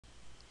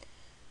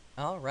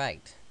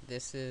Alright,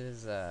 this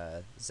is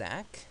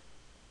Zach,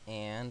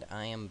 and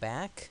I am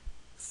back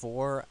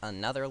for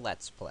another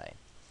Let's Play.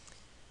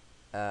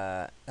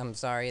 I'm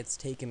sorry it's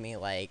taken me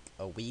like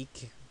a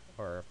week,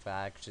 or in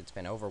fact, it's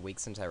been over a week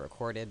since I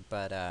recorded,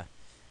 but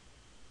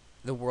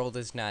the world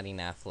is not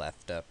enough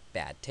left a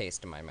bad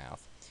taste in my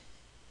mouth.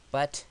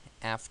 But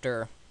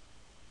after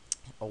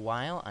a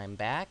while, I'm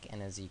back,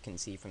 and as you can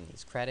see from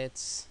these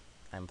credits,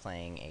 I'm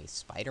playing a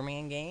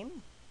Spider-Man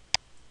game.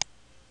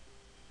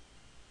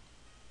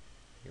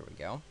 Here we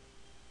go.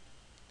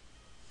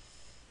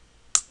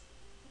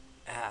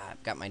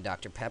 I've got my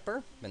Dr.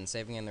 Pepper. Been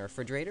saving in the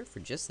refrigerator for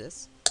just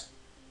this.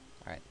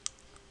 Alright.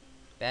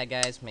 Bad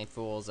guys made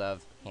fools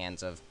of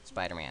hands of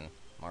Spider-Man.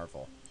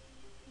 Marvel.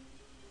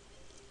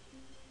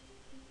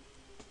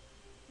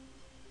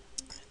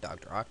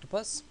 Dr.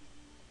 Octopus.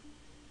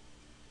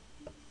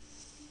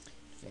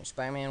 Finish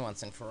Spider-Man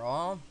once and for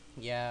all.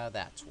 Yeah,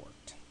 that's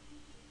worked.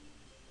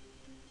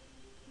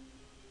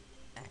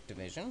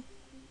 Activision.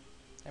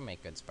 They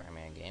make good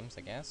Spider-Man games,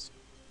 I guess.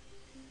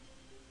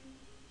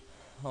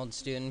 Old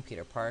student,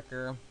 Peter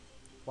Parker.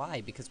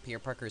 Why? Because Peter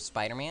Parker is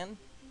Spider-Man?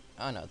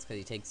 Oh no, it's because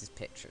he takes his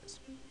pictures.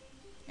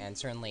 And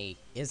certainly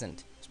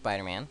isn't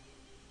Spider-Man.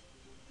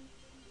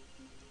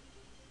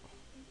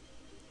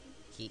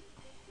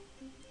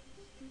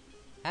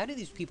 How do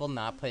these people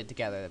not put it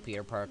together that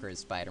Peter Parker is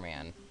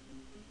Spider-Man?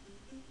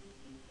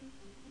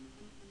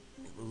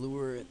 We will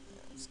lure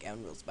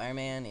scoundrel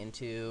Spider-Man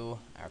into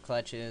our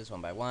clutches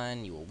one by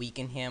one. You will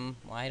weaken him.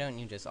 Why don't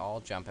you just all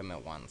jump him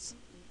at once?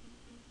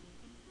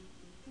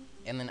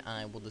 And then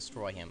I will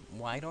destroy him.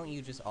 Why don't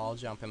you just all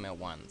jump him at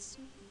once?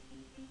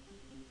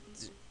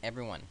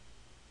 Everyone.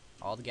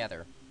 All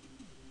together.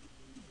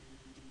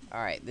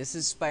 Alright, this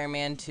is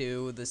Spider-Man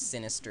 2, the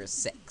Sinister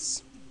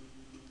Six.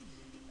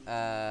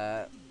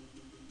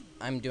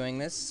 I'm doing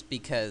this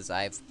because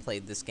I've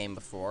played this game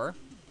before,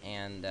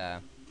 and,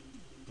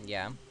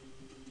 yeah.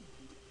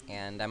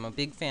 And I'm a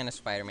big fan of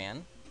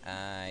Spider-Man.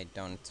 I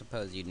don't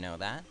suppose you'd know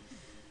that.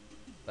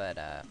 But,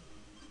 I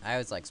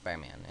always like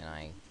Spider-Man,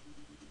 and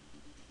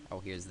Oh,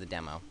 here's the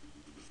demo.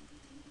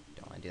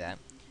 Don't want to do that.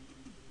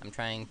 I'm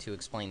trying to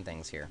explain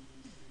things here.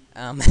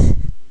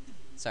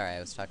 Sorry, I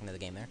was talking to the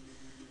game there.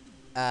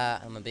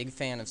 I'm a big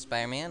fan of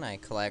Spider-Man. I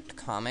collect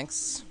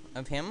comics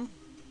of him.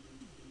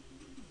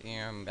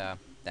 And, that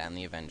and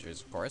the Avengers,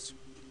 of course.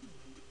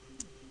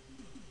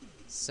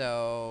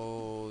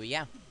 So,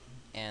 yeah.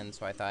 And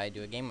so I thought I'd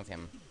do a game with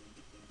him.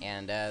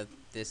 And,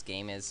 this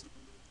game is...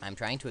 I'm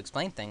trying to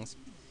explain things.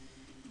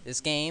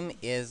 This game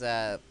is,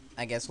 I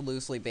guess,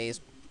 loosely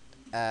based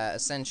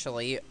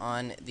essentially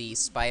on the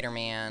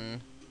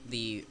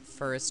the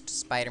first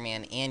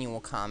Spider-Man annual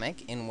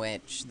comic, in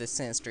which the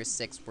Sinister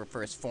Six were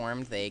first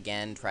formed. They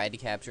again tried to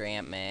capture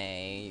Aunt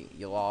May.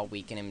 You'll all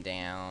weaken him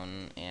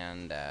down,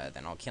 and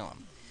then I'll kill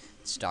him.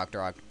 It's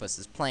Dr.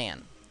 Octopus's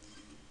plan.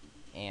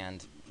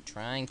 And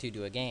trying to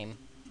do a game,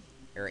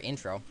 or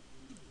intro.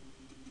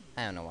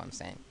 I don't know what I'm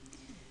saying.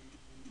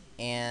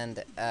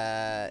 And,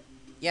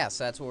 yeah,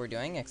 so that's what we're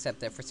doing, except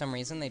that for some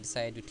reason they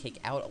decided to take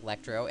out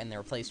Electro and they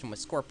replaced him with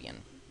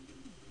Scorpion.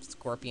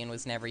 Scorpion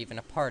was never even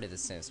a part of the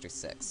Sinister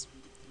Six.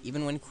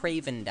 Even when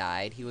Kraven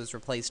died, he was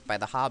replaced by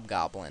the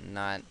Hobgoblin,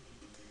 not...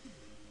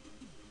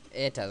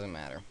 It doesn't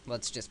matter.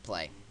 Let's just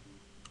play.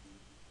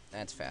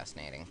 That's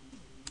fascinating.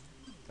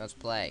 Let's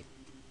play.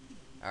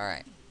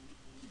 Alright.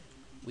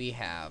 We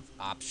have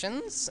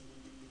options.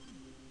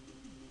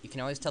 You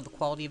can always tell the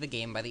quality of a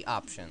game by the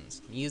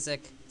options.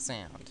 Music,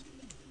 sound.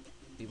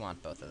 We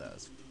want both of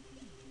those.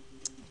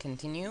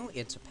 Continue.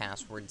 It's a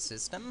password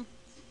system.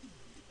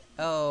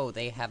 Oh,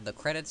 they have the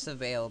credits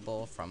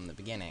available from the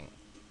beginning.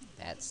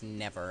 That's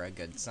never a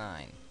good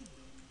sign.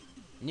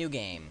 New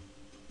game.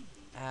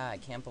 I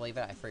can't believe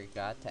it. I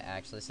forgot to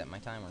actually set my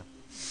timer.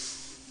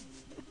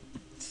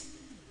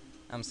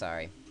 I'm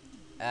sorry.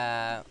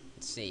 Let's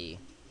see.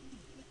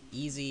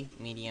 Easy,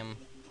 medium,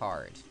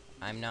 hard.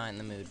 I'm not in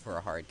the mood for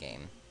a hard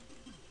game.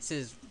 This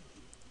is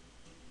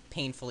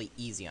painfully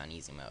easy on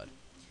easy mode.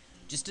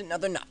 Just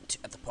another night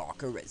at the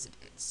Parker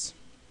residence.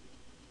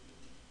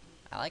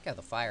 I like how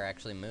the fire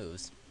actually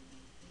moves.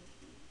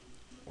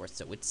 Or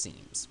so it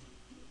seems.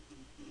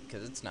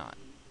 Because it's not.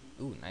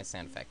 Ooh, nice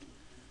sound effect.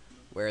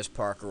 Where's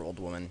Parker, old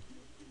woman?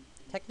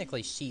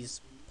 Technically, she's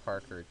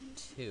Parker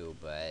too,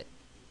 but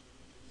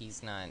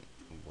he's not...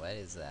 What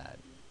is that?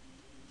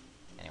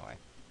 Anyway.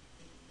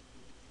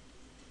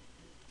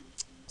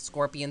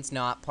 Scorpion's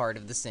not part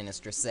of the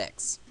Sinister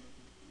Six.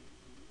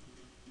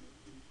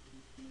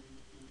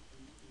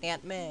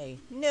 Aunt May.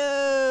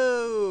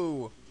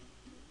 No!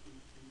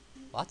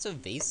 Lots of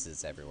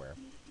vases everywhere.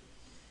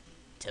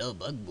 Tell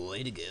Bug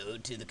Boy to go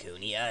to the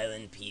Coney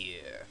Island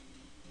Pier.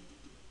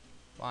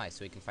 Why?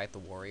 So we can fight the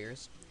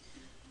warriors?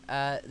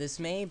 This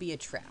may be a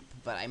trap,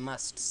 but I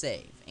must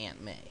save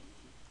Aunt May.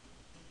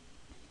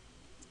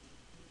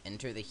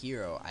 Enter the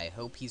hero. I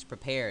hope he's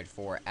prepared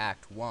for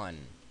Act 1.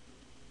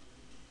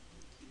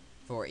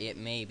 For it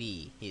may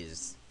be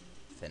his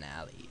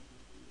finale.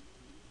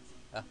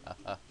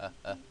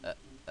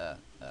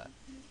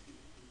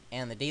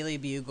 And the Daily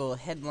Bugle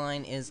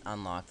headline is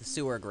unlocked. The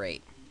sewer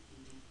grate.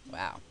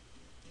 Wow.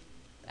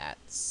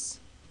 That's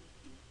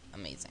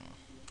amazing.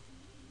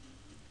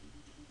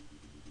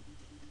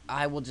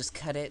 I will just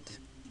cut it.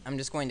 I'm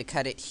just going to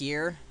cut it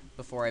here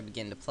before I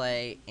begin to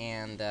play,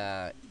 and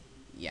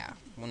yeah,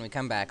 when we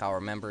come back, I'll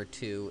remember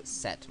to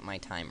set my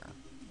timer.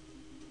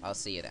 I'll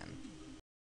see you then.